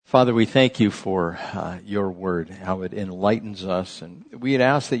Father, we thank you for your word, how it enlightens us. And we'd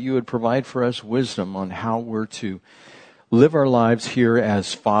ask that you would provide for us wisdom on how we're to live our lives here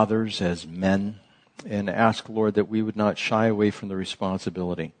as fathers, as men, and ask, Lord, that we would not shy away from the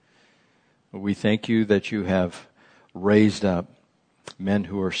responsibility. We thank you that you have raised up men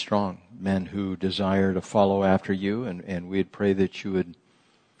who are strong, men who desire to follow after you, and we'd pray that you would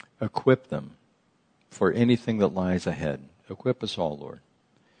equip them for anything that lies ahead. Equip us all, Lord,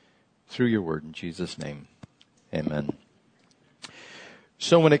 through your word in Jesus' name. Amen.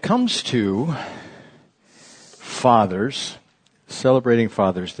 So when it comes to fathers, celebrating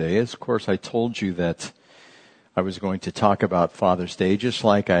Father's Day, of course I told you that I was going to talk about Father's Day, just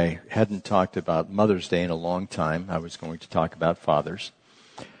like I hadn't talked about Mother's Day in a long time. I was going to talk about fathers.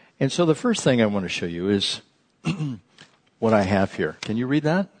 And so the first thing I want to show you is what I have here. Can you read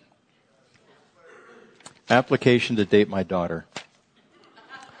that? Application to date my daughter.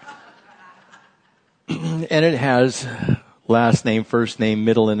 And it has last name, first name,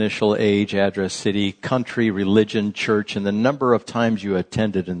 middle initial, age, address, city, country, religion, church, and the number of times you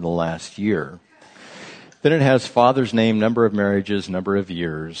attended in the last year. Then it has father's name, number of marriages, number of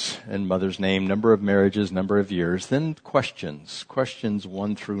years, and mother's name, number of marriages, number of years. Then questions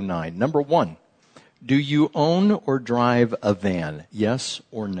 1 through 9. Number 1, do you own or drive a van? Yes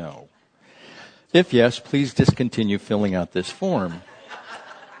or no? If yes, please discontinue filling out this form.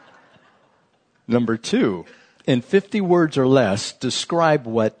 Number 2, in 50 words or less, describe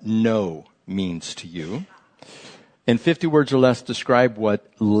what no means to you. In 50 words or less, describe what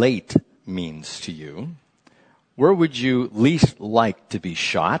late means to you. Where would you least like to be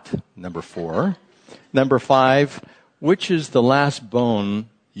shot? Number 4. Number 5, which is the last bone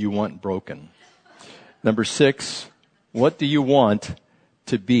you want broken? Number 6, what do you want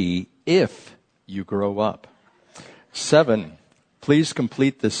to be if you grow up? 7, please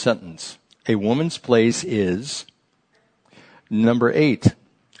complete this sentence. A woman's place is. Number 8,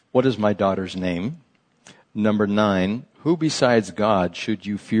 what is my daughter's name? Number 9, who besides God should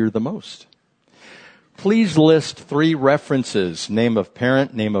you fear the most? Please list 3 references: name of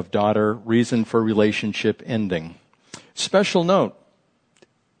parent, name of daughter, reason for relationship ending. Special note,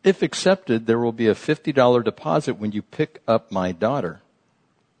 if accepted, there will be a $50 deposit when you pick up my daughter.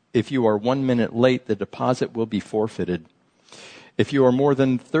 If you are 1 minute late, the deposit will be forfeited. If you are more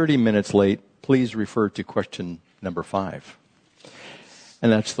than 30 minutes late, please refer to question number 5.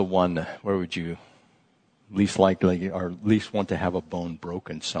 And that's the one, where would you least likely or least want to have a bone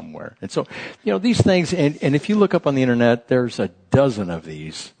broken somewhere? And so, these things, and if you look up on the internet, there's a dozen of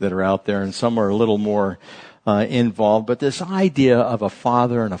these that are out there, and some are a little more involved. But this idea of a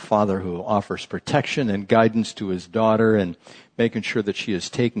father who offers protection and guidance to his daughter and making sure that she is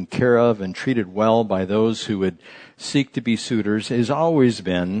taken care of and treated well by those who would seek to be suitors has always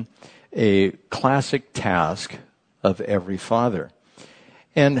been a classic task of every father.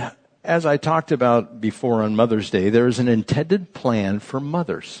 And as I talked about before on Mother's Day, there is an intended plan for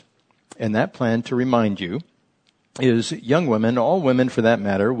mothers. And that plan, to remind you, is young women, all women for that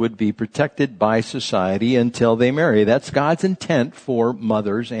matter, would be protected by society until they marry. That's God's intent for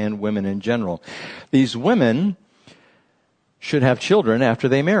mothers and women in general. These women should have children after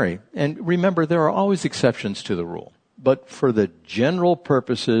they marry. And remember, there are always exceptions to the rule. But for the general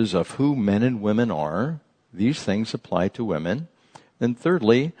purposes of who men and women are, these things apply to women. And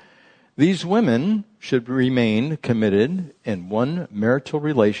thirdly, these women should remain committed in one marital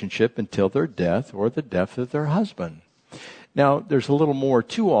relationship until their death or the death of their husband. Now, there's a little more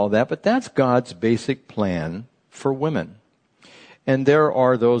to all that, but that's God's basic plan for women. And there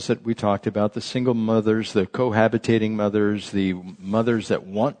are those that we talked about, the single mothers, the cohabitating mothers, the mothers that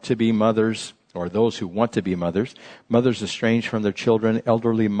want to be mothers, or those who want to be mothers, mothers estranged from their children,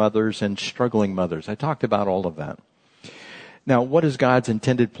 elderly mothers, and struggling mothers. I talked about all of that. Now, what is God's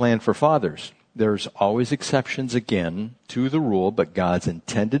intended plan for fathers? There's always exceptions again to the rule, but God's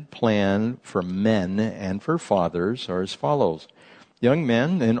intended plan for men and for fathers are as follows. Young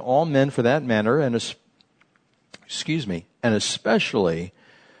men, and all men for that matter, and especially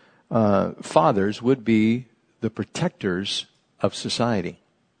fathers would be the protectors of society.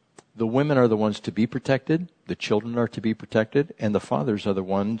 The women are the ones to be protected, the children are to be protected, and the fathers are the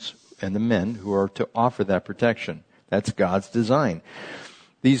ones and the men who are to offer that protection. That's God's design.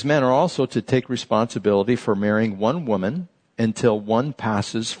 These men are also to take responsibility for marrying one woman until one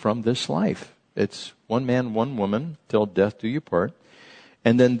passes from this life. It's one man, one woman, till death do you part.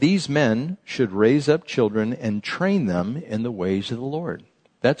 And then these men should raise up children and train them in the ways of the Lord.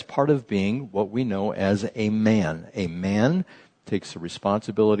 That's part of being what we know as a man. A man takes the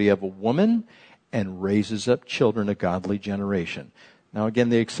responsibility of a woman and raises up children, a godly generation. Now, again,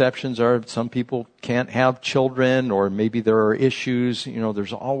 the exceptions are some people can't have children, or maybe there are issues.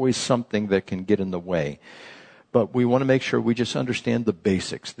 There's always something that can get in the way. But we want to make sure we just understand the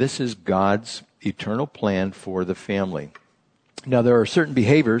basics. This is God's eternal plan for the family. Now, there are certain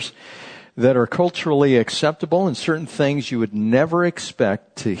behaviors that are culturally acceptable and certain things you would never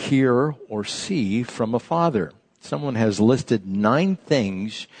expect to hear or see from a father. Someone has listed 9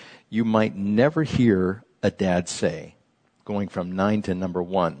 things you might never hear a dad say, going from 9 to number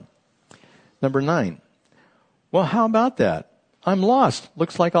 1. Number 9. Well, how about that? I'm lost.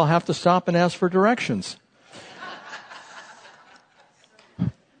 Looks like I'll have to stop and ask for directions.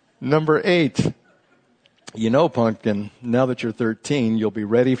 Number 8. Pumpkin, now that you're 13, you'll be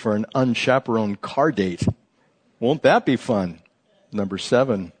ready for an unchaperoned car date. Won't that be fun? Number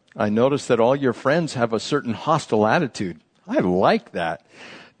 7. I noticed that all your friends have a certain hostile attitude. I like that.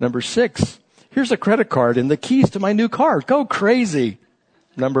 Number 6. Here's a credit card and the keys to my new car. Go crazy.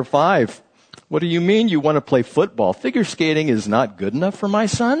 Number 5. What do you mean you want to play football? Figure skating is not good enough for my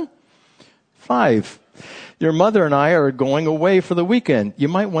son? 5. Your mother and I are going away for the weekend. You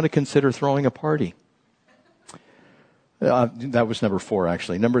might want to consider throwing a party. That was number 4,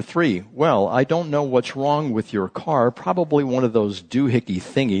 actually. Number 3, well, I don't know what's wrong with your car. Probably one of those doohickey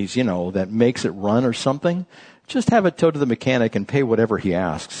thingies, that makes it run or something. Just have it towed to the mechanic and pay whatever he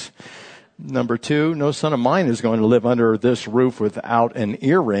asks. Number 2, no son of mine is going to live under this roof without an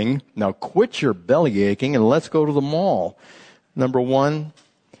earring. Now quit your belly aching and let's go to the mall. Number 1,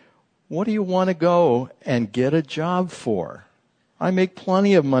 what do you want to go and get a job for? I make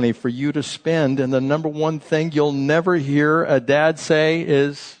plenty of money for you to spend, and the number 1 thing you'll never hear a dad say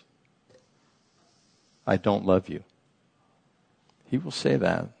is, I don't love you. He will say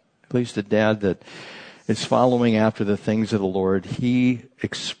that. At least a dad that is following after the things of the Lord, he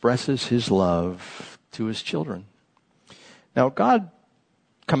expresses his love to his children. Now, God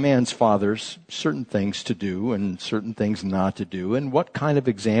commands fathers certain things to do and certain things not to do. And what kind of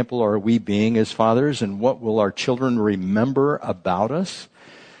example are we being as fathers, and what will our children remember about us?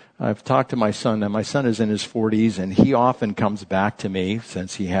 I've talked to my son. Now, my son is in his 40s, and he often comes back to me,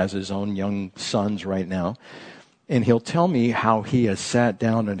 since he has his own young sons right now, and he'll tell me how he has sat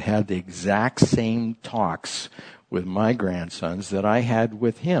down and had the exact same talks with my grandsons that I had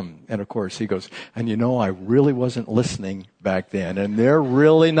with him. And of course he goes, and I really wasn't listening back then, and they're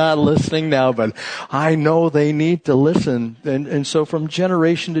really not listening now, but I know they need to listen. And so from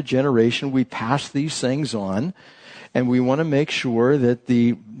generation to generation, we pass these things on, and we want to make sure that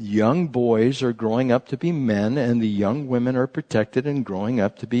the young boys are growing up to be men, and the young women are protected and growing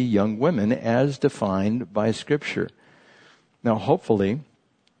up to be young women as defined by Scripture. Now, hopefully,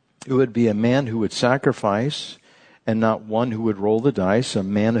 it would be a man who would sacrifice and not one who would roll the dice, a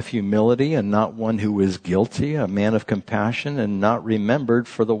man of humility and not one who is guilty, a man of compassion and not remembered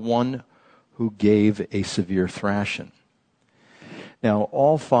for the one who gave a severe thrashing. Now,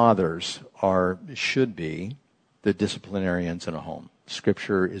 all fathers should be the disciplinarians in a home.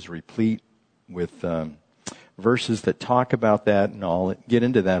 Scripture is replete with verses that talk about that, and I'll get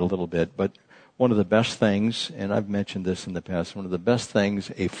into that a little bit. But one of the best things, and I've mentioned this in the past, one of the best things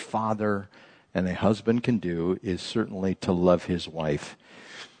a father and a husband can do is certainly to love his wife.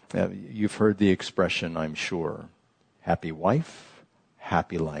 You've heard the expression, I'm sure, happy wife,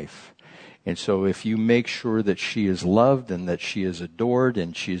 happy life. And so if you make sure that she is loved and that she is adored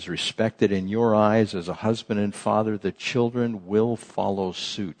and she is respected in your eyes as a husband and father, the children will follow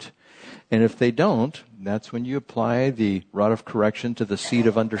suit. And if they don't, that's when you apply the rod of correction to the seed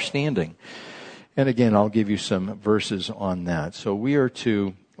of understanding. And again, I'll give you some verses on that. So we are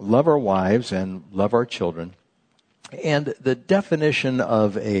to love our wives and love our children. And the definition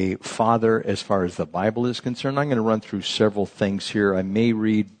of a father as far as the Bible is concerned, I'm going to run through several things here. I may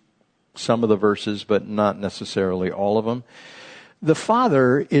read some of the verses, but not necessarily all of them. The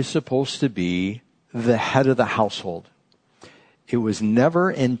father is supposed to be the head of the household. It was never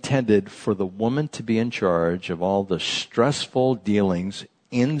intended for the woman to be in charge of all the stressful dealings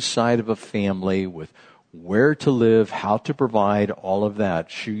inside of a family with where to live, how to provide, all of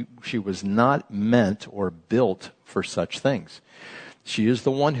that. She was not meant or built for such things. She is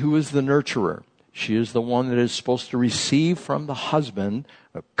the one who is the nurturer. She is the one that is supposed to receive from the husband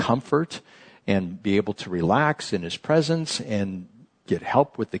comfort and be able to relax in his presence and get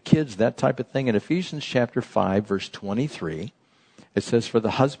help with the kids, that type of thing. In Ephesians chapter 5, verse 23, it says, "For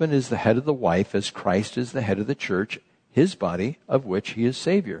the husband is the head of the wife, as Christ is the head of the church, his body, of which he is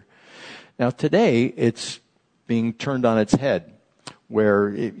Savior." Now today, it's being turned on its head,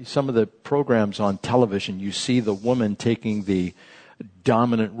 where some of the programs on television, you see the woman taking the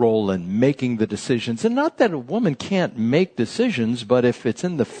dominant role in making the decisions. And not that a woman can't make decisions, but if it's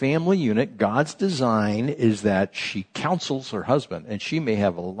in the family unit, God's design is that she counsels her husband, and she may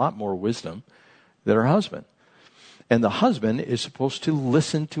have a lot more wisdom than her husband. And the husband is supposed to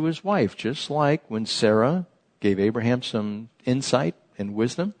listen to his wife, just like when Sarah gave Abraham some insight and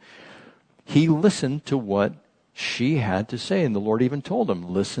wisdom. He listened to what she had to say, and the Lord even told him,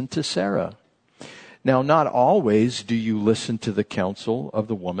 listen to Sarah. Now, not always do you listen to the counsel of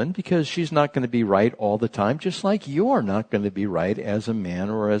the woman, because she's not going to be right all the time, just like you're not going to be right as a man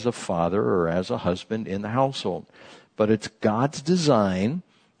or as a father or as a husband in the household. But it's God's design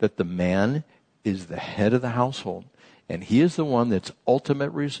that the man is the head of the household, and he is the one that's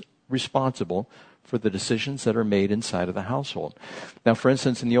ultimately responsible for the decisions that are made inside of the household. Now, for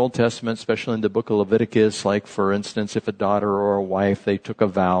instance, in the Old Testament, especially in the book of Leviticus, like, for instance, if a daughter or a wife, they took a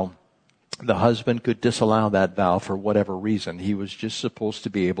vow, the husband could disallow that vow for whatever reason. He was just supposed to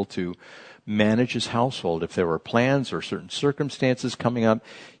be able to manage his household. If there were plans or certain circumstances coming up,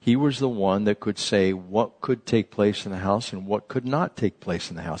 he was the one that could say what could take place in the house and what could not take place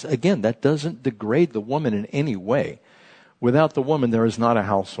in the house. Again, that doesn't degrade the woman in any way. Without the woman, there is not a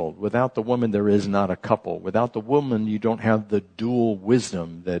household. Without the woman, there is not a couple. Without the woman, you don't have the dual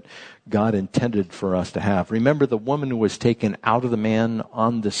wisdom that God intended for us to have. Remember, the woman who was taken out of the man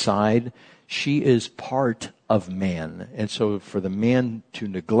on the side, she is part of man. And so for the man to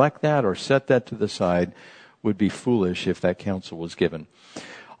neglect that or set that to the side would be foolish if that counsel was given.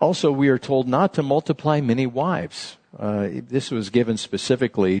 Also, we are told not to multiply many wives. This was given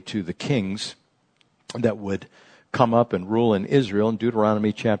specifically to the kings that would come up and rule in Israel. In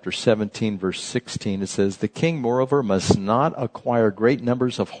Deuteronomy chapter 17, verse 16, it says, "The king, moreover, must not acquire great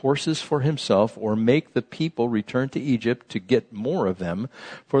numbers of horses for himself, or make the people return to Egypt to get more of them.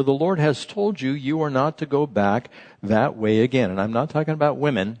 For the Lord has told you, you are not to go back that way again." And I'm not talking about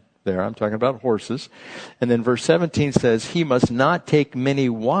women there. I'm talking about horses. And then verse 17 says, "He must not take many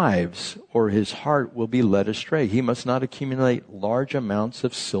wives, or his heart will be led astray. He must not accumulate large amounts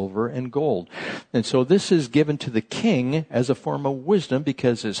of silver and gold." And so this is given to the king as a form of wisdom,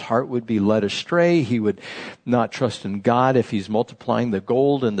 because his heart would be led astray. He would not trust in God if he's multiplying the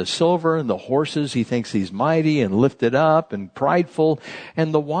gold and the silver and the horses. He thinks he's mighty and lifted up and prideful.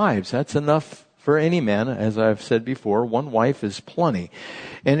 And the wives, that's enough for any man. As I've said before, one wife is plenty.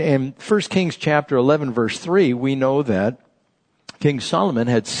 And in 1 Kings chapter 11, verse 3, we know that King Solomon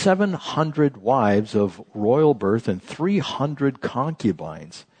had 700 wives of royal birth and 300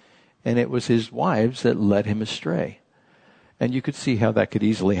 concubines. And it was his wives that led him astray. And you could see how that could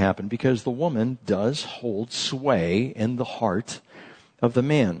easily happen, because the woman does hold sway in the heart of the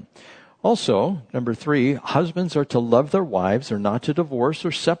man. Also, number 3, husbands are to love their wives, or not to divorce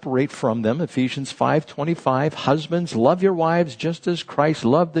or separate from them. Ephesians 5:25, "Husbands, love your wives just as Christ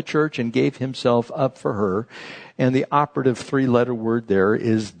loved the church and gave himself up for her." And the operative 3-letter word there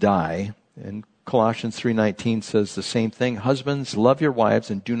is die. And Colossians 3:19 says the same thing. "Husbands, love your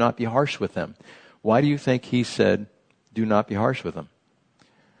wives and do not be harsh with them." Why do you think he said, do not be harsh with them?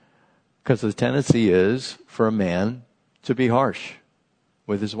 Because the tendency is for a man to be harsh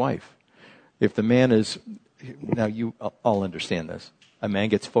with his wife. If the man is, now you all understand this, a man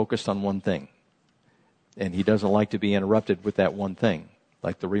gets focused on one thing, and he doesn't like to be interrupted with that one thing,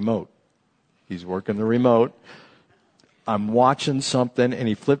 like the remote. He's working the remote. I'm watching something, and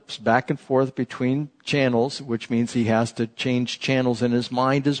he flips back and forth between channels, which means he has to change channels in his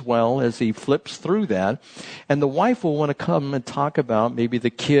mind as well as he flips through that. And the wife will want to come and talk about maybe the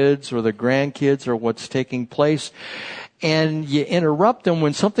kids or the grandkids or what's taking place. And you interrupt him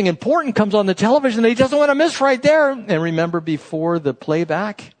when something important comes on the television that he doesn't want to miss right there. And remember, before the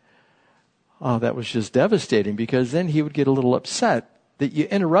playback, oh, that was just devastating, because then he would get a little upset that you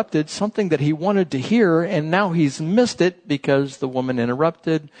interrupted something that he wanted to hear, and now he's missed it because the woman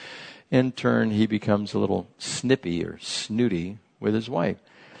interrupted. In turn, he becomes a little snippy or snooty with his wife.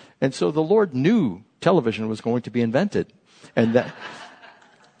 And so the Lord knew television was going to be invented.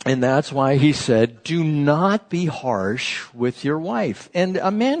 And that's why he said, do not be harsh with your wife. And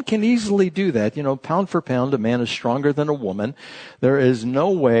a man can easily do that. You know, pound for pound, a man is stronger than a woman. There is no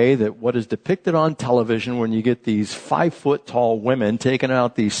way that what is depicted on television when you get these 5-foot-tall women taking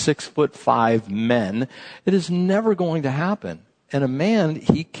out these 6'5" men, it is never going to happen. And a man,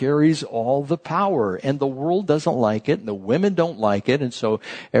 he carries all the power, and the world doesn't like it, and the women don't like it, and so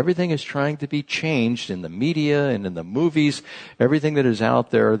everything is trying to be changed in the media and in the movies. Everything that is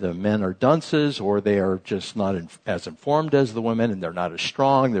out there, the men are dunces, or they are just not as informed as the women, and they're not as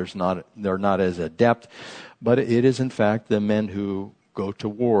strong, they're not as adept. But it is, in fact, the men who go to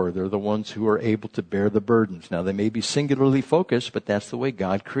war. They're the ones who are able to bear the burdens. Now, they may be singularly focused, but that's the way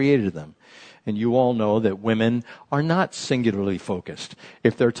God created them. And you all know that women are not singularly focused.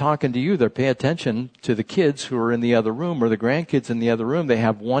 If they're talking to you, they're paying attention to the kids who are in the other room or the grandkids in the other room. They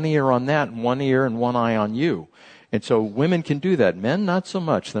have one ear on that and one ear and one eye on you. And so women can do that. Men, not so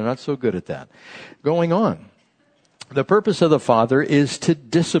much. They're not so good at that. Going on. The purpose of the Father is to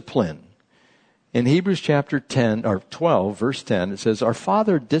discipline. In Hebrews chapter 10, or 12, verse 10, it says, "Our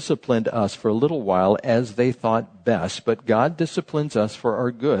Father disciplined us for a little while as they thought best, but God disciplines us for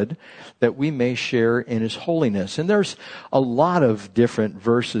our good, that we may share in His holiness." And there's a lot of different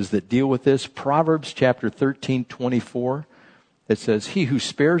verses that deal with this. Proverbs chapter 13:24, it says, "He who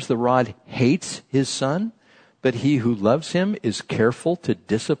spares the rod hates his son, but he who loves him is careful to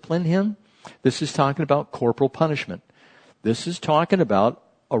discipline him." This is talking about corporal punishment. This is talking about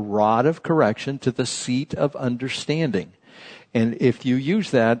a rod of correction to the seat of understanding. And if you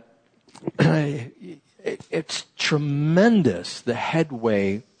use that, it's tremendous the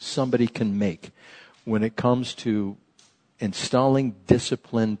headway somebody can make when it comes to installing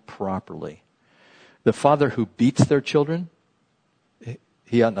discipline properly. The father who beats their children,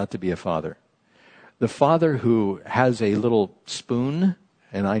 he ought not to be a father. The father who has a little spoon,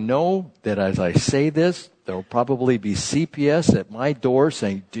 and I know that as I say this, there will probably be CPS at my door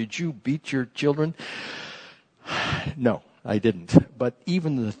saying, "Did you beat your children?" No, I didn't. But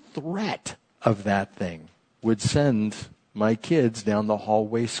even the threat of that thing would send my kids down the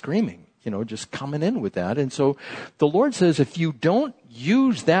hallway screaming, just coming in with that. And so the Lord says, if you don't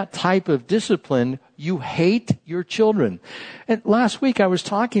use that type of discipline, you hate your children. And last week I was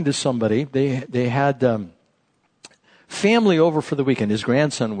talking to somebody. They had family over for the weekend. His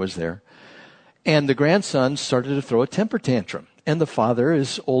grandson was there. And the grandson started to throw a temper tantrum. And the father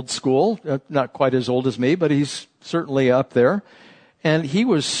is old school, not quite as old as me, but he's certainly up there. And he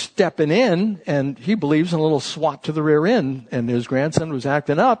was stepping in, and he believes in a little swat to the rear end. And his grandson was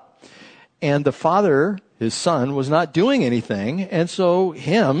acting up. And the father, his son, was not doing anything. And so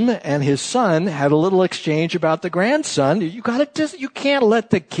him and his son had a little exchange about the grandson. You can't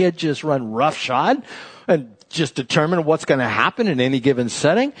let the kid just run roughshod and just determine what's going to happen in any given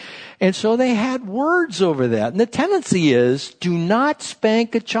setting. And so they had words over that. And the tendency is, do not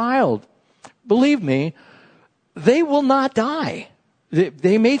spank a child. Believe me, they will not die.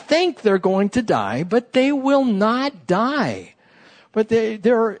 They may think they're going to die, but they will not die. But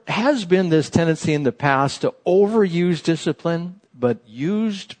there has been this tendency in the past to overuse discipline, but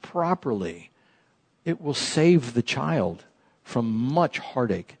used properly, it will save the child from much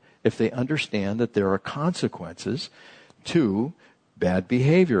heartache if they understand that there are consequences to bad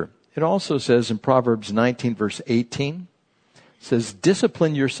behavior. It also says in Proverbs 19, verse 18, it says,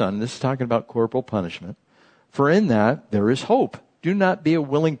 "Discipline your son." This is talking about corporal punishment. "For in that there is hope. Do not be a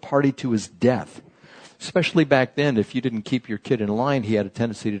willing party to his death." Especially back then, if you didn't keep your kid in line, he had a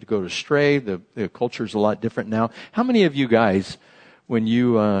tendency to go astray. The culture is a lot different now. How many of you guys, when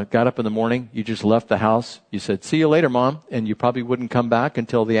you got up in the morning, you just left the house, you said, "See you later, Mom," and you probably wouldn't come back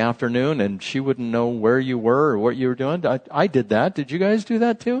until the afternoon, and she wouldn't know where you were or what you were doing? I did that. Did you guys do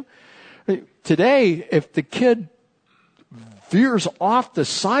that too? Today, if the kid veers off the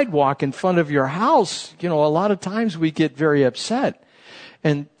sidewalk in front of your house, a lot of times we get very upset.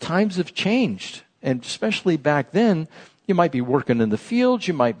 And times have changed. And especially back then, you might be working in the fields,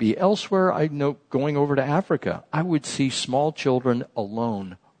 you might be elsewhere. I know going over to Africa, I would see small children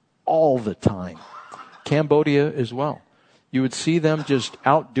alone all the time. Cambodia as well. You would see them just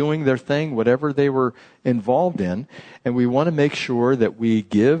out doing their thing, whatever they were involved in. And we want to make sure that we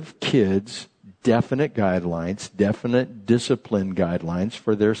give kids definite guidelines, definite discipline guidelines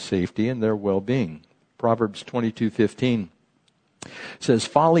for their safety and their well-being. Proverbs 22:15 says,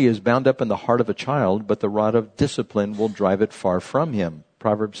 "Folly is bound up in the heart of a child, but the rod of discipline will drive it far from him."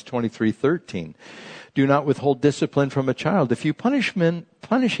 Proverbs 23:13. "Do not withhold discipline from a child. If you punish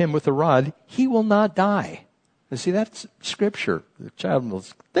him with a rod, he will not die." And see, that's scripture. The child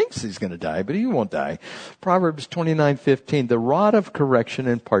thinks he's going to die, but he won't die. Proverbs 29:15. "The rod of correction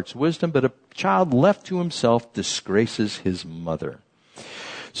imparts wisdom, but a child left to himself disgraces his mother."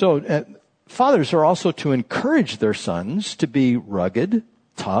 So, fathers are also to encourage their sons to be rugged,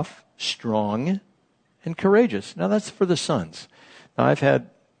 tough, strong, and courageous. Now that's for the sons. Now I've had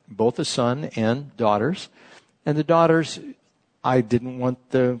both a son and daughters. And the daughters, I didn't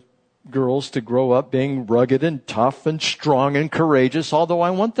want the girls to grow up being rugged and tough and strong and courageous, although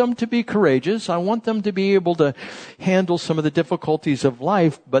I want them to be courageous. I want them to be able to handle some of the difficulties of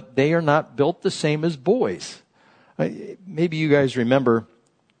life, but they are not built the same as boys. Maybe you guys remember,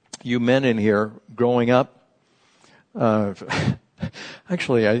 you men in here growing up,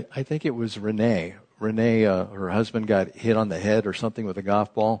 Actually, I think it was Renee. Renee, her husband got hit on the head or something with a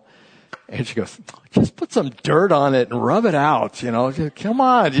golf ball. And she goes, just put some dirt on it and rub it out, Just, come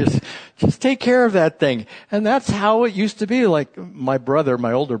on, just take care of that thing. And that's how it used to be. Like my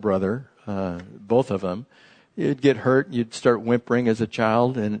older brother, both of them, you'd get hurt, you'd start whimpering as a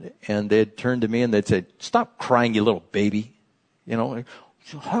child, and they'd turn to me and they'd say, stop crying, you little baby. You'll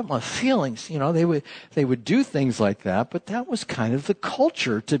hurt my feelings. They would do things like that, but that was kind of the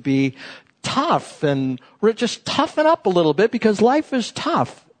culture, to be tough and just toughen up a little bit, because life is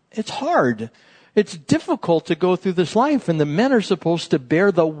tough. It's hard. It's difficult to go through this life, and the men are supposed to bear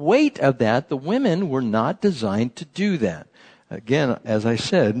the weight of that. The women were not designed to do that. Again, as I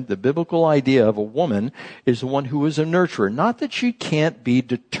said, the biblical idea of a woman is the one who is a nurturer. Not that she can't be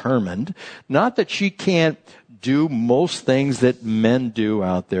determined, not that she can't do most things that men do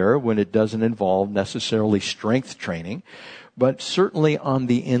out there when it doesn't involve necessarily strength training, but certainly on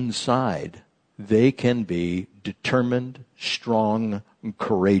the inside, they can be determined, strong, and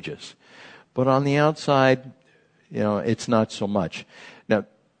courageous. But on the outside, it's not so much. Now,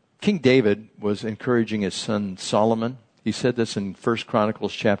 King David was encouraging his son Solomon. He said this in 1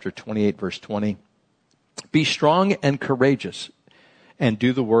 Chronicles chapter 28, verse 20. Be strong and courageous, and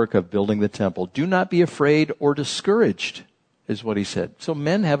do the work of building the temple. Do not be afraid or discouraged, is what he said. So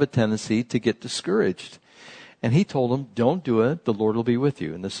men have a tendency to get discouraged. And he told them, don't do it, the Lord will be with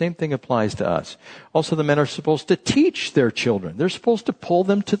you. And the same thing applies to us. Also, the men are supposed to teach their children. They're supposed to pull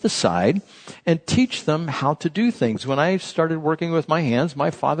them to the side and teach them how to do things. When I started working with my hands,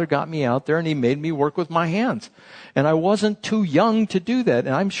 my father got me out there and he made me work with my hands. And I wasn't too young to do that.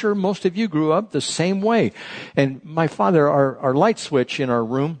 And I'm sure most of you grew up the same way. And my father, our light switch in our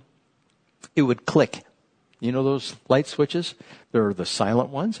room, it would click. You know those light switches? There are the silent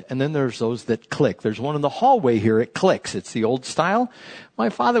ones, and then there's those that click. There's one in the hallway here, it clicks. It's the old style. My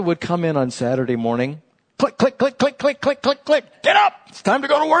father would come in on Saturday morning, click, click, click, click, click, click, click, click. Get up! It's time to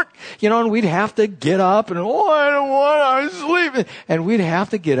go to work. And we'd have to get up, and I don't want, I'm sleeping. And we'd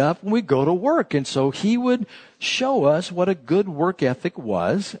have to get up and we'd go to work. And so he would show us what a good work ethic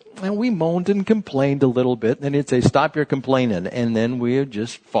was, and we moaned and complained a little bit, and he'd say, stop your complaining. And then we would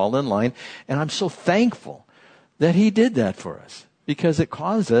just fall in line. And I'm so thankful that he did that for us, because it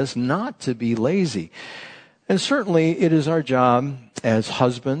caused us not to be lazy. And certainly it is our job as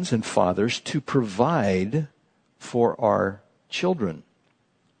husbands and fathers to provide for our children.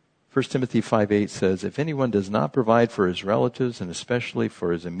 1 Timothy 5:8 says, if anyone does not provide for his relatives and especially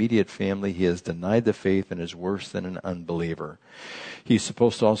for his immediate family, he has denied the faith and is worse than an unbeliever. He's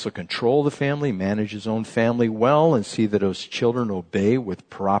supposed to also control the family, manage his own family well, and see that his children obey with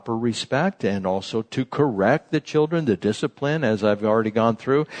proper respect, and also to correct the children, the discipline, as I've already gone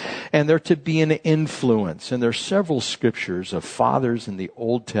through. And they're to be an influence. And there are several scriptures of fathers in the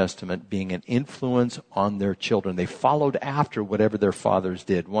Old Testament being an influence on their children. They followed after whatever their fathers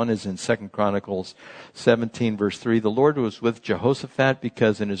did. One is in 2 Chronicles 17, verse 3. The Lord was with Jehoshaphat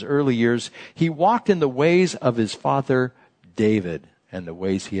because in his early years he walked in the ways of his father David and the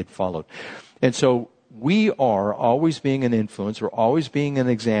ways he had followed. And so we are always being an influence. We're always being an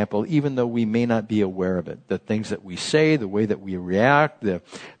example, even though we may not be aware of it. The things that we say, the way that we react, the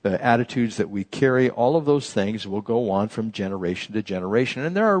attitudes that we carry, all of those things will go on from generation to generation.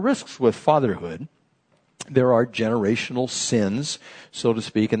 And there are risks with fatherhood. There are generational sins, so to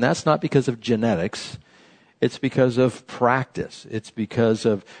speak, and that's not because of genetics. It's because of practice. It's because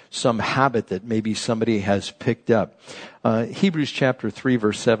of some habit that maybe somebody has picked up. Hebrews chapter 3,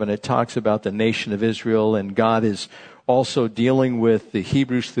 verse 7, it talks about the nation of Israel, and God is also dealing with the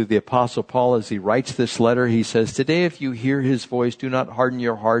Hebrews through the Apostle Paul as he writes this letter. He says, today if you hear his voice, do not harden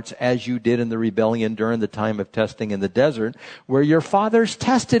your hearts as you did in the rebellion during the time of testing in the desert, where your fathers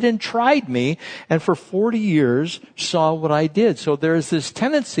tested and tried me, and for 40 years saw what I did. So there is this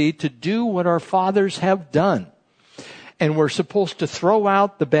tendency to do what our fathers have done. And we're supposed to throw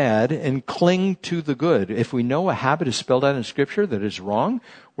out the bad and cling to the good. If we know a habit is spelled out in Scripture that is wrong,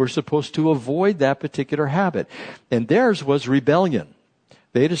 we're supposed to avoid that particular habit. And theirs was rebellion.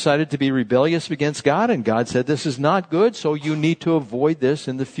 They decided to be rebellious against God, and God said, this is not good, so you need to avoid this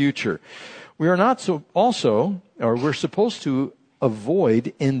in the future. We're supposed to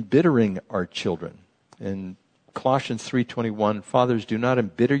avoid embittering our children. In Colossians 3:21, fathers, do not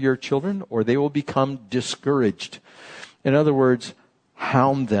embitter your children, or they will become discouraged. In other words,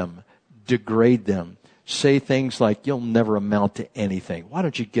 hound them, degrade them, say things like, you'll never amount to anything. Why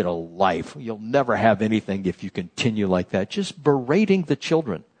don't you get a life? You'll never have anything if you continue like that. Just berating the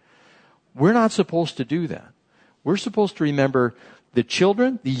children. We're not supposed to do that. We're supposed to remember the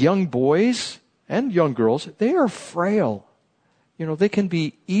children, the young boys and young girls, they are frail. they can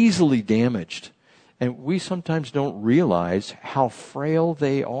be easily damaged. And we sometimes don't realize how frail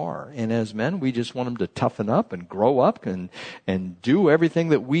they are. And as men, we just want them to toughen up and grow up and do everything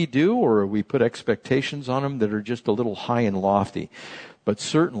that we do, or we put expectations on them that are just a little high and lofty. But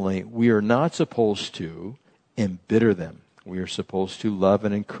certainly, we are not supposed to embitter them. We are supposed to love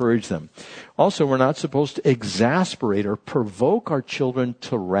and encourage them. Also, we're not supposed to exasperate or provoke our children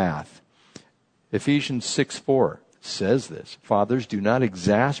to wrath. Ephesians 6:4 says this. Fathers, do not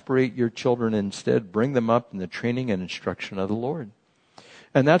exasperate your children. Instead, bring them up in the training and instruction of the Lord.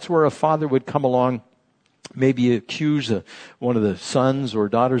 And that's where a father would come along, maybe accuse one of the sons or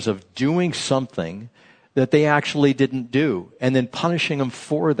daughters of doing something that they actually didn't do, and then punishing them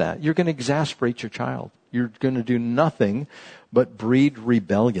for that. You're going to exasperate your child. You're going to do nothing but breed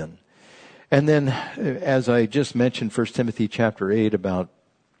rebellion. And then, as I just mentioned, 1 Timothy chapter 8 about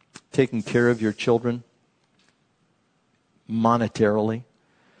taking care of your children monetarily.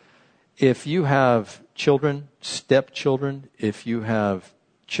 If you have children, stepchildren, if you have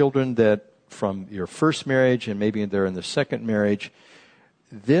children that from your first marriage and maybe they're in the second marriage,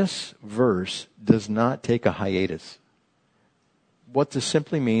 this verse does not take a hiatus. What this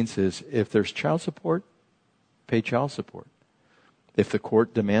simply means is if there's child support, pay child support. If the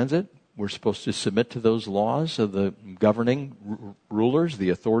court demands it, we're supposed to submit to those laws of the governing rulers, the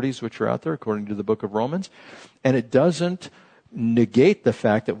authorities which are out there, according to the book of Romans. And it doesn't negate the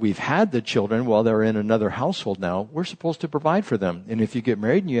fact that we've had the children while they're in another household now. We're supposed to provide for them. And if you get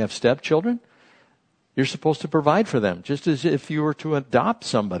married and you have stepchildren, you're supposed to provide for them, just as if you were to adopt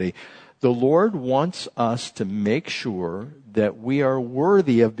somebody. The Lord wants us to make sure that we are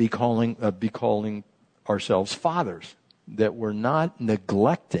worthy of be calling ourselves fathers, that we're not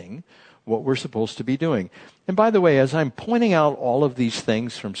neglecting what we're supposed to be doing. And by the way, as I'm pointing out all of these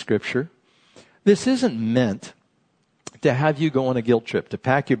things from Scripture, this isn't meant to have you go on a guilt trip, to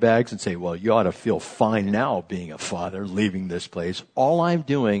pack your bags and say, well, you ought to feel fine now being a father, leaving this place. All I'm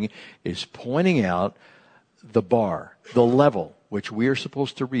doing is pointing out the bar, the level which we are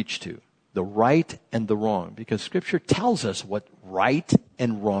supposed to reach to, the right and the wrong, because Scripture tells us what right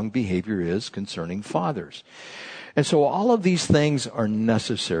and wrong behavior is concerning fathers. And so all of these things are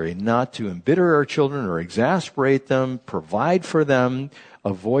necessary, not to embitter our children or exasperate them, provide for them,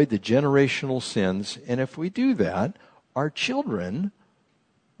 avoid the generational sins. And if we do that, our children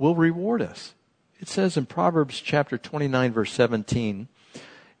will reward us. It says in Proverbs chapter 29, verse 17,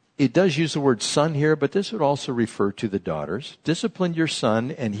 it does use the word son here, but this would also refer to the daughters. Discipline your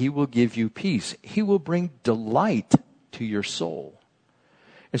son, and he will give you peace. He will bring delight to your soul.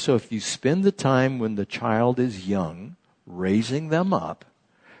 And so if you spend the time when the child is young, raising them up,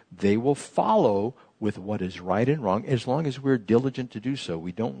 they will follow with what is right and wrong, as long as we're diligent to do so.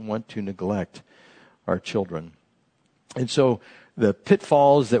 We don't want to neglect our children. And so the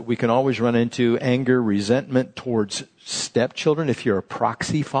pitfalls that we can always run into, anger, resentment towards stepchildren, if you're a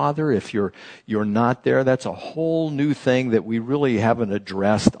proxy father, if you're not there, that's a whole new thing that we really haven't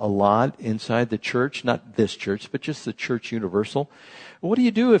addressed a lot inside the church, not this church, but just the church universal. What do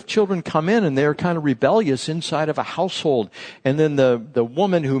you do if children come in and they're kind of rebellious inside of a household? And then the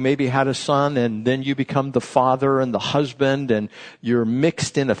woman who maybe had a son, and then you become the father and the husband, and you're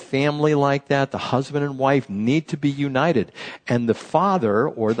mixed in a family like that. The husband and wife need to be united. And the father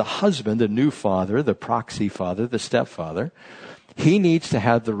or the husband, the new father, the proxy father, the stepfather, he needs to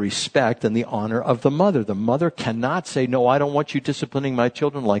have the respect and the honor of the mother. The mother cannot say, no, I don't want you disciplining my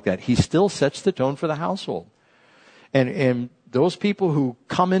children like that. He still sets the tone for the household. And those people who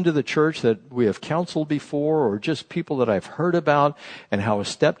come into the church that we have counseled before, or just people that I've heard about, and how a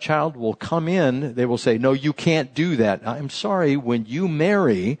stepchild will come in, they will say, no, you can't do that. I'm sorry, when you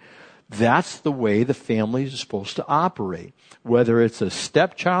marry, that's the way the family is supposed to operate. Whether it's a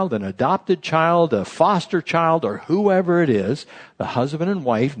stepchild, an adopted child, a foster child, or whoever it is, the husband and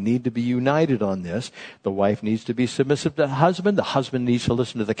wife need to be united on this. The wife needs to be submissive to the husband needs to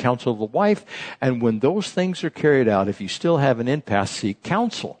listen to the counsel of the wife. And when those things are carried out, if you still have an impasse, seek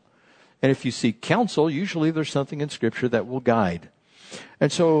counsel. And if you seek counsel, usually there's something in Scripture that will guide.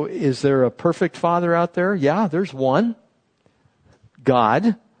 And so, is there a perfect father out there? Yeah, there's one.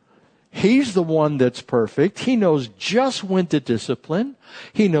 God. He's the one that's perfect. He knows just when to discipline.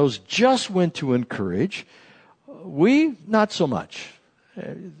 He knows just when to encourage. We, not so much.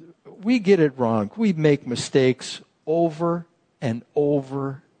 We get it wrong. We make mistakes over and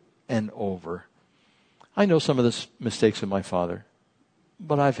over and over. I know some of the mistakes of my father,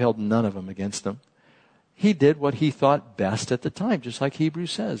 but I've held none of them against him. He did what he thought best at the time, just like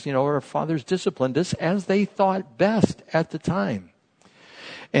Hebrews says. Our fathers disciplined us as they thought best at the time.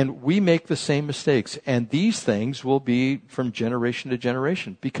 And we make the same mistakes. And these things will be from generation to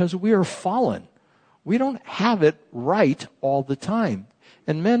generation because we are fallen. We don't have it right all the time.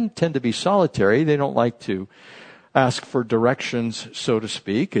 And men tend to be solitary. They don't like to ask for directions, so to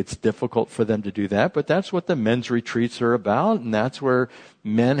speak. It's difficult for them to do that, but that's what the men's retreats are about, and that's where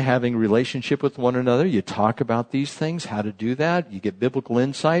men having relationship with one another, you talk about these things, how to do that, you get biblical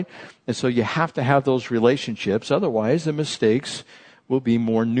insight, and so you have to have those relationships, otherwise the mistakes will be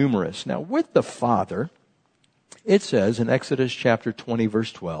more numerous. Now, with the father, it says in Exodus chapter 20,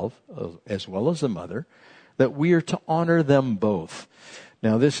 verse 12, as well as the mother, that we are to honor them both.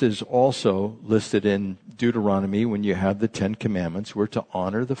 Now, this is also listed in Deuteronomy when you have the Ten Commandments. We're to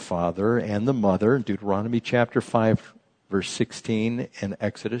honor the father and the mother. Deuteronomy chapter 5, verse 16, and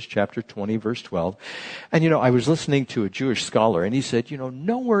Exodus chapter 20, verse 12. And, I was listening to a Jewish scholar, and he said,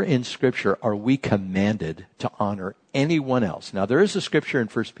 nowhere in Scripture are we commanded to honor anyone else. Now, there is a scripture in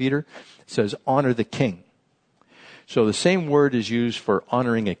 1 Peter that says, honor the king. So the same word is used for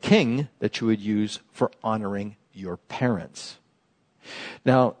honoring a king that you would use for honoring your parents.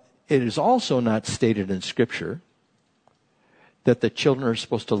 Now, it is also not stated in Scripture that the children are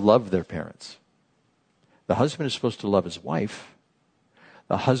supposed to love their parents. The husband is supposed to love his wife.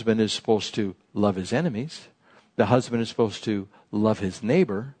 The husband is supposed to love his enemies. The husband is supposed to love his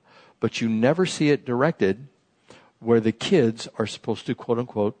neighbor. But you never see it directed where the kids are supposed to, quote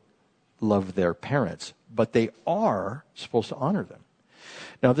unquote, love their parents. But they are supposed to honor them.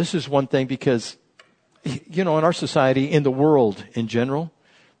 Now, this is one thing because in our society, in the world in general,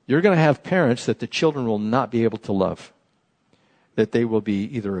 you're going to have parents that the children will not be able to love. That they will be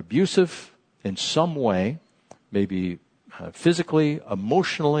either abusive in some way, maybe physically,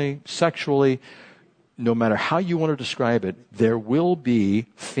 emotionally, sexually, no matter how you want to describe it, there will be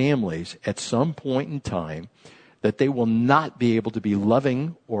families at some point in time that they will not be able to be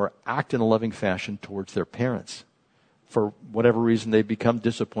loving or act in a loving fashion towards their parents. For whatever reason, they become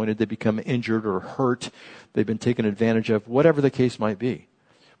disappointed, they become injured or hurt, they've been taken advantage of, whatever the case might be.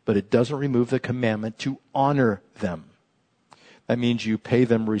 But it doesn't remove the commandment to honor them. That means you pay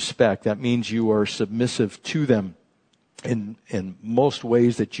them respect. That means you are submissive to them in most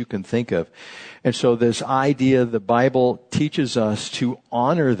ways that you can think of. And so this idea, the Bible teaches us to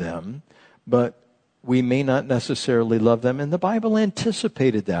honor them, but we may not necessarily love them. And the Bible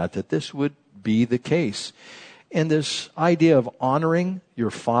anticipated that this would be the case. And this idea of honoring your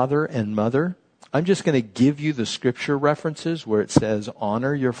father and mother, I'm just going to give you the scripture references where it says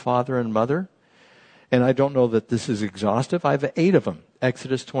honor your father and mother. And I don't know that this is exhaustive. I have 8 of them.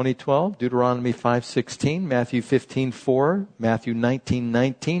 Exodus 20:12, Deuteronomy 5:16, Matthew 15:4, Matthew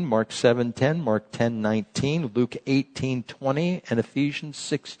 19:19, Mark 7:10, Mark 10:19, Luke 18:20, and Ephesians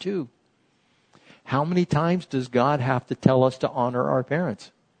 6:2. How many times does God have to tell us to honor our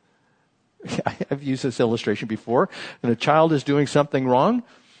parents? I've used this illustration before. When a child is doing something wrong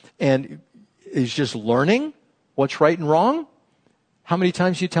and is just learning what's right and wrong, how many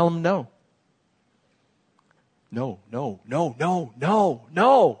times do you tell them no? No, no, no, no, no,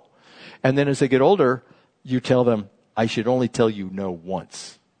 no. And then as they get older, you tell them, I should only tell you no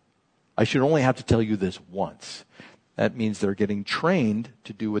once. I should only have to tell you this once. That means they're getting trained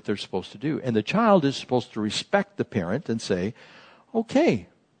to do what they're supposed to do. And the child is supposed to respect the parent and say, okay,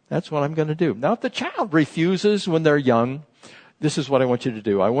 that's what I'm going to do. Now, if the child refuses when they're young, this is what I want you to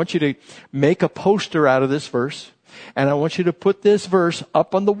do. I want you to make a poster out of this verse. And I want you to put this verse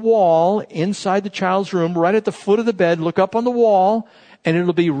up on the wall inside the child's room, right at the foot of the bed. Look up on the wall, and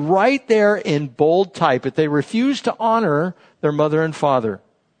it'll be right there in bold type if they refuse to honor their mother and father.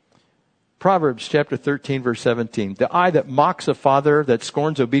 Proverbs chapter 13, verse 17. The eye that mocks a father, that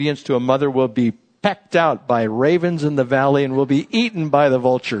scorns obedience to a mother, will be pecked out by ravens in the valley and will be eaten by the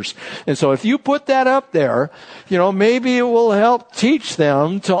vultures. And so if you put that up there, maybe it will help teach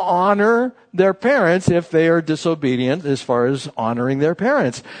them to honor their parents if they are disobedient as far as honoring their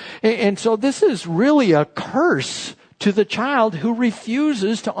parents. And so this is really a curse to the child who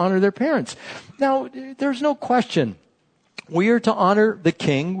refuses to honor their parents. Now, there's no question. We are to honor the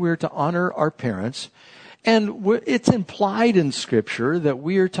king. We are to honor our parents. And it's implied in Scripture that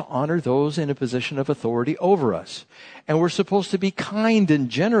we are to honor those in a position of authority over us. And we're supposed to be kind and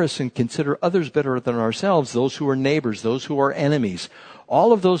generous and consider others better than ourselves, those who are neighbors, those who are enemies,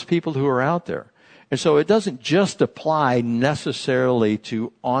 all of those people who are out there. And so it doesn't just apply necessarily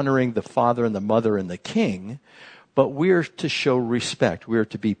to honoring the father and the mother and the king, but we're to show respect. We're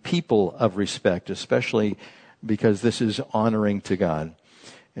to be people of respect, especially because this is honoring to God.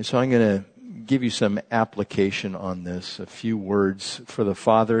 And so I'm going to give you some application on this, a few words for the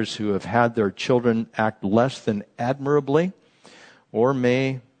fathers who have had their children act less than admirably. or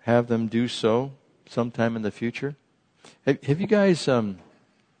may have them do so sometime in the future. Have you guys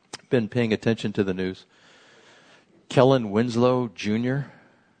been paying attention to the news? Kellen Winslow Jr.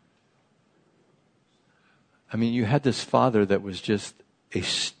 I mean, you had this father that was just a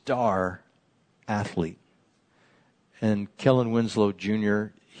star athlete. And Kellen Winslow Jr.,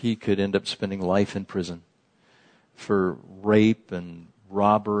 he could end up spending life in prison for rape and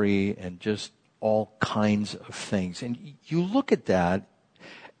robbery and just all kinds of things. And you look at that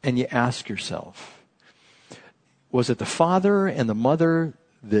and you ask yourself, was it the father and the mother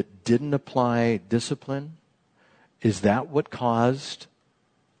that didn't apply discipline? Is that what caused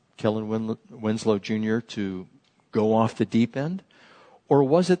Kellen Winslow Jr. to go off the deep end? Or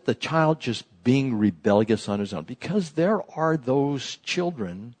was it the child just being rebellious on his own? Because there are those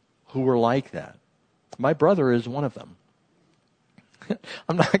children who were like that. My brother is one of them.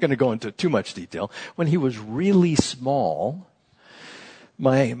 I'm not going to go into too much detail. When he was really small,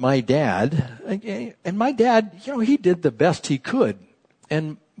 my dad, he did the best he could.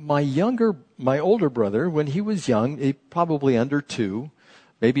 And my older brother, when he was young, probably under 2,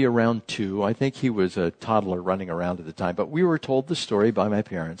 maybe around 2, I think he was a toddler running around at the time, but we were told the story by my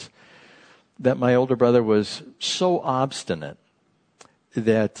parents that my older brother was so obstinate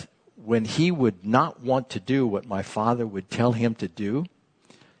that when he would not want to do what my father would tell him to do,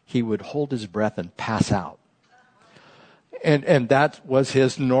 he would hold his breath and pass out. And that was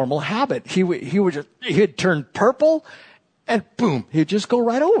his normal habit. He'd turn purple and boom, he'd just go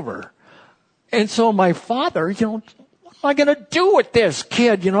right over. And so my father, what am I going to do with this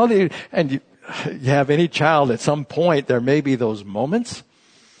kid? And you have any child at some point, there may be those moments.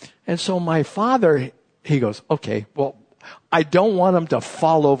 And so my father, he goes, okay, well, I don't want him to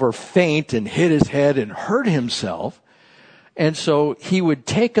fall over, faint, and hit his head and hurt himself. And so he would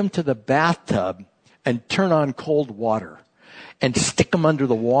take him to the bathtub and turn on cold water and stick him under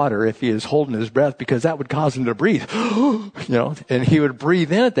the water if he is holding his breath, because that would cause him to breathe. And he would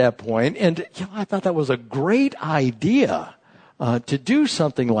breathe in at that point. And I thought that was a great idea to do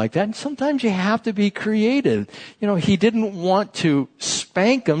something like that. And sometimes you have to be creative. He didn't want to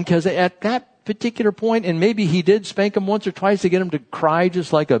spank him because at that particular point, and maybe he did spank him once or twice to get him to cry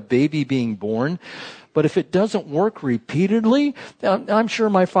just like a baby being born. But if it doesn't work repeatedly, I'm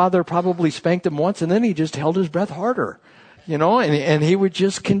sure my father probably spanked him once and then he just held his breath harder, and he would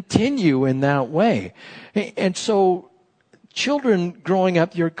just continue in that way. And so children growing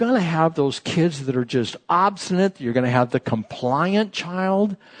up, you're going to have those kids that are just obstinate. You're going to have the compliant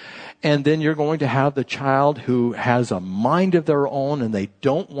child. And then you're going to have the child who has a mind of their own and they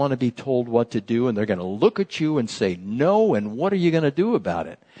don't want to be told what to do. And they're going to look at you and say no. And what are you going to do about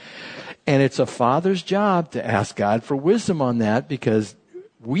it? And it's a father's job to ask God for wisdom on that, because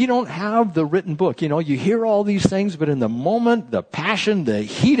we don't have the written book. You hear all these things, but in the moment, the passion, the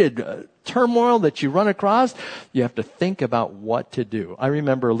heated turmoil that you run across, you have to think about what to do. I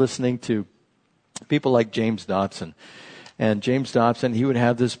remember listening to people like James Dobson. And James Dobson, he would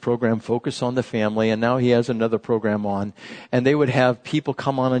have this program, Focus on the Family, and now he has another program on. And they would have people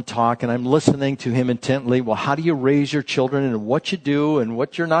come on and talk, and I'm listening to him intently. Well, how do you raise your children, and what you do, and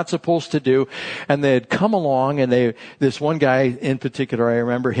what you're not supposed to do? And they'd come along, and this one guy in particular, I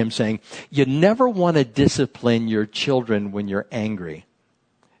remember him saying, you never want to discipline your children when you're angry.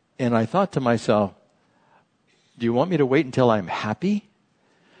 And I thought to myself, do you want me to wait until I'm happy?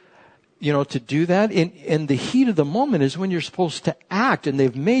 To do that in the heat of the moment is when you're supposed to act, and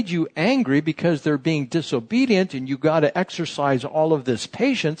they've made you angry because they're being disobedient, and you got to exercise all of this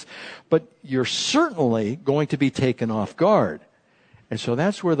patience, but you're certainly going to be taken off guard. And so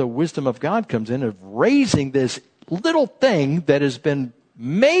that's where the wisdom of God comes in, of raising this little thing that has been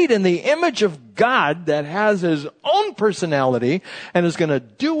made in the image of God, that has his own personality and is going to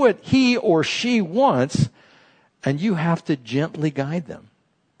do what he or she wants, and you have to gently guide them.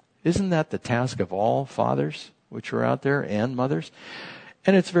 Isn't that the task of all fathers which are out there, and mothers?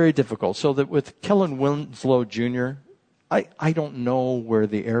 And it's very difficult. So that with Kellen Winslow Jr., I don't know where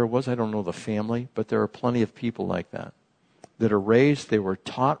the error was. I don't know the family, but there are plenty of people like that are raised, they were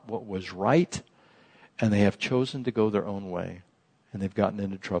taught what was right, and they have chosen to go their own way, and they've gotten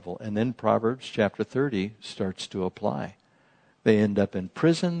into trouble. And then Proverbs chapter 30 starts to apply. They end up in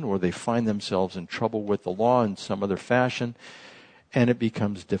prison, or they find themselves in trouble with the law in some other fashion, and it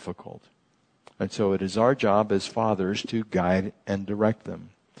becomes difficult. And so it is our job as fathers to guide and direct them.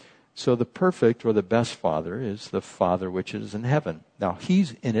 So the perfect or the best father is the Father which is in heaven. Now,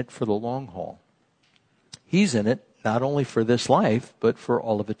 he's in it for the long haul. He's in it not only for this life, but for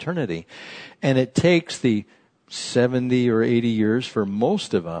all of eternity. And it takes the 70 or 80 years for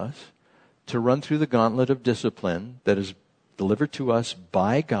most of us to run through the gauntlet of discipline that is delivered to us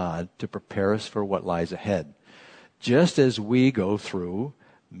by God to prepare us for what lies ahead. Just as we go through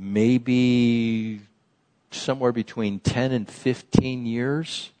maybe somewhere between 10 and 15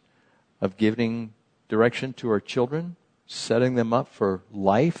 years of giving direction to our children, setting them up for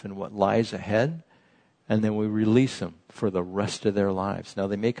life and what lies ahead, and then we release them for the rest of their lives. Now,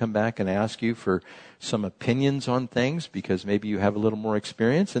 they may come back and ask you for some opinions on things because maybe you have a little more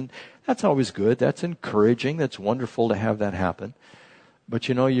experience, and that's always good. That's encouraging. That's wonderful to have that happen. But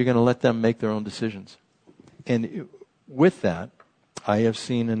you're going to let them make their own decisions. And with that, I have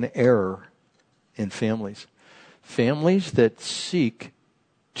seen an error in families. Families that seek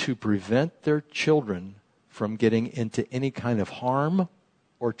to prevent their children from getting into any kind of harm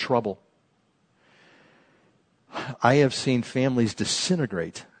or trouble. I have seen families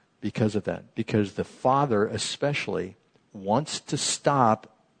disintegrate because of that. Because the father especially wants to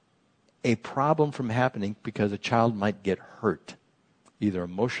stop a problem from happening because a child might get hurt, either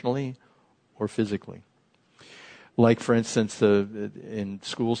emotionally or physically. Like, for instance, in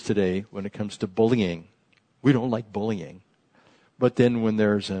schools today, when it comes to bullying, we don't like bullying. But then when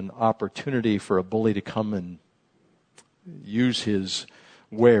there's an opportunity for a bully to come and use his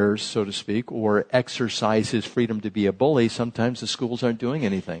wares, so to speak, or exercise his freedom to be a bully, sometimes the schools aren't doing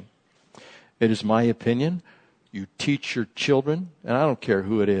anything. It is my opinion, you teach your children, and I don't care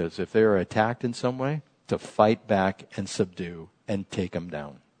who it is, if they're attacked in some way, to fight back and subdue and take them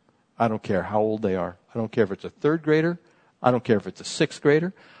down. I don't care how old they are. I don't care if it's a third grader. I don't care if it's a sixth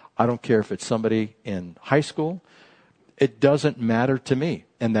grader. I don't care if it's somebody in high school. It doesn't matter to me,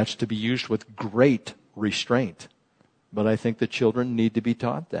 and that's to be used with great restraint. But I think the children need to be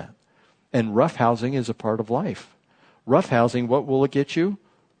taught that. And roughhousing is a part of life. Roughhousing, what will it get you?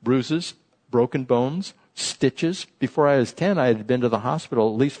 Bruises, broken bones, stitches. Before I was 10, I had been to the hospital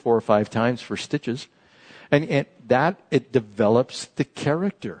at least 4 or 5 times for stitches. And that, it develops the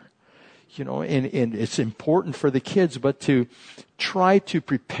character. And it's important for the kids, but to try to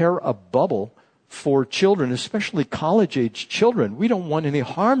prepare a bubble for children, especially college-age children. We don't want any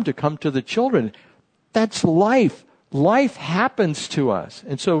harm to come to the children. That's life. Life happens to us.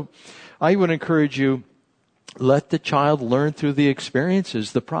 And so I would encourage you, let the child learn through the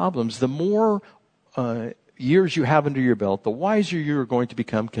experiences, the problems. The more years you have under your belt, the wiser you're going to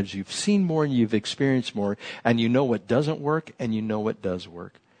become because you've seen more and you've experienced more, and you know what doesn't work and you know what does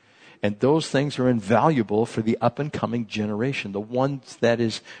work. And those things are invaluable for the up-and-coming generation, the ones that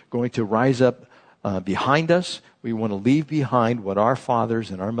is going to rise up behind us. We want to leave behind what our fathers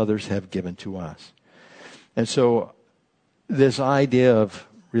and our mothers have given to us. And so this idea of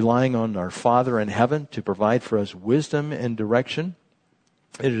relying on our Father in heaven to provide for us wisdom and direction,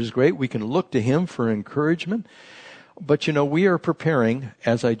 it is great. We can look to Him for encouragement. But we are preparing,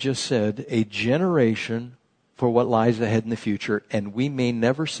 as I just said, a generation for what lies ahead in the future, and we may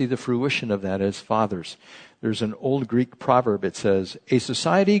never see the fruition of that as fathers. There's an old Greek proverb. It says, "A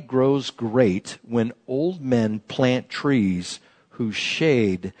society grows great when old men plant trees whose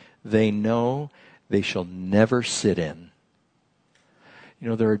shade they know they shall never sit in."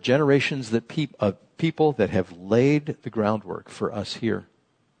 There are generations of people that have laid the groundwork for us here,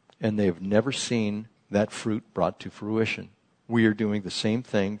 and they have never seen that fruit brought to fruition. We are doing the same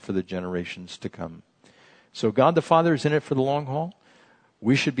thing for the generations to come. So God the Father is in it for the long haul.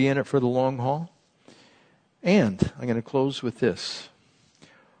 We should be in it for the long haul. And I'm going to close with this.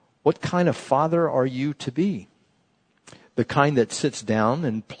 What kind of father are you to be? The kind that sits down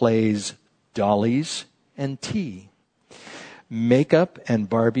and plays dollies and tea, makeup and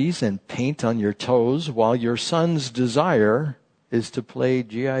Barbies and paint on your toes, while your son's desire is to play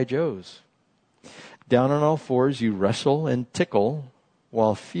G.I. Joes. Down on all fours you wrestle and tickle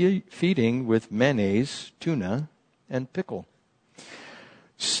while feeding with mayonnaise, tuna, and pickle.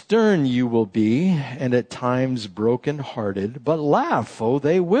 Stern you will be, and at times broken-hearted, but laugh, oh,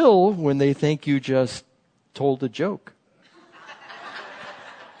 they will, when they think you just told a joke.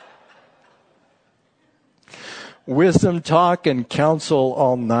 Wisdom talk and counsel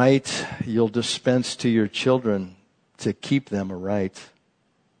all night you'll dispense to your children to keep them aright.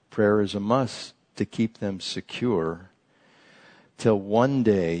 Prayer is a must to keep them secure, till one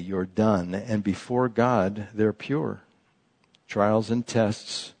day you're done and before God they're pure. Trials and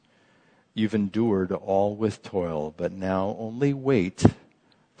tests you've endured all with toil, but now only wait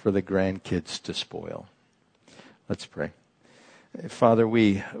for the grandkids to spoil. Let's pray. Father,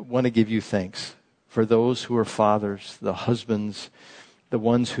 we want to give you thanks for those who are fathers, the husbands, the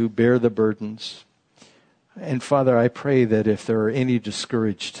ones who bear the burdens. And Father, I pray that if there are any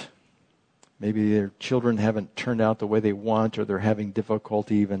discouraged, maybe their children haven't turned out the way they want, or they're having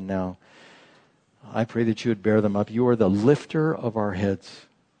difficulty even now, I pray that you would bear them up. You are the lifter of our heads.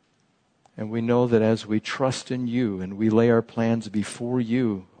 And we know that as we trust in you and we lay our plans before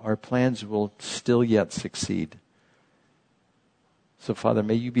you, our plans will still yet succeed. So, Father,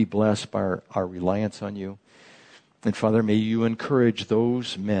 may you be blessed by our reliance on you. And, Father, may you encourage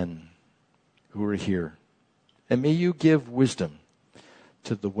those men who are here. And may you give wisdom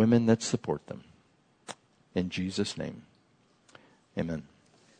to the women that support them. In Jesus' name, amen.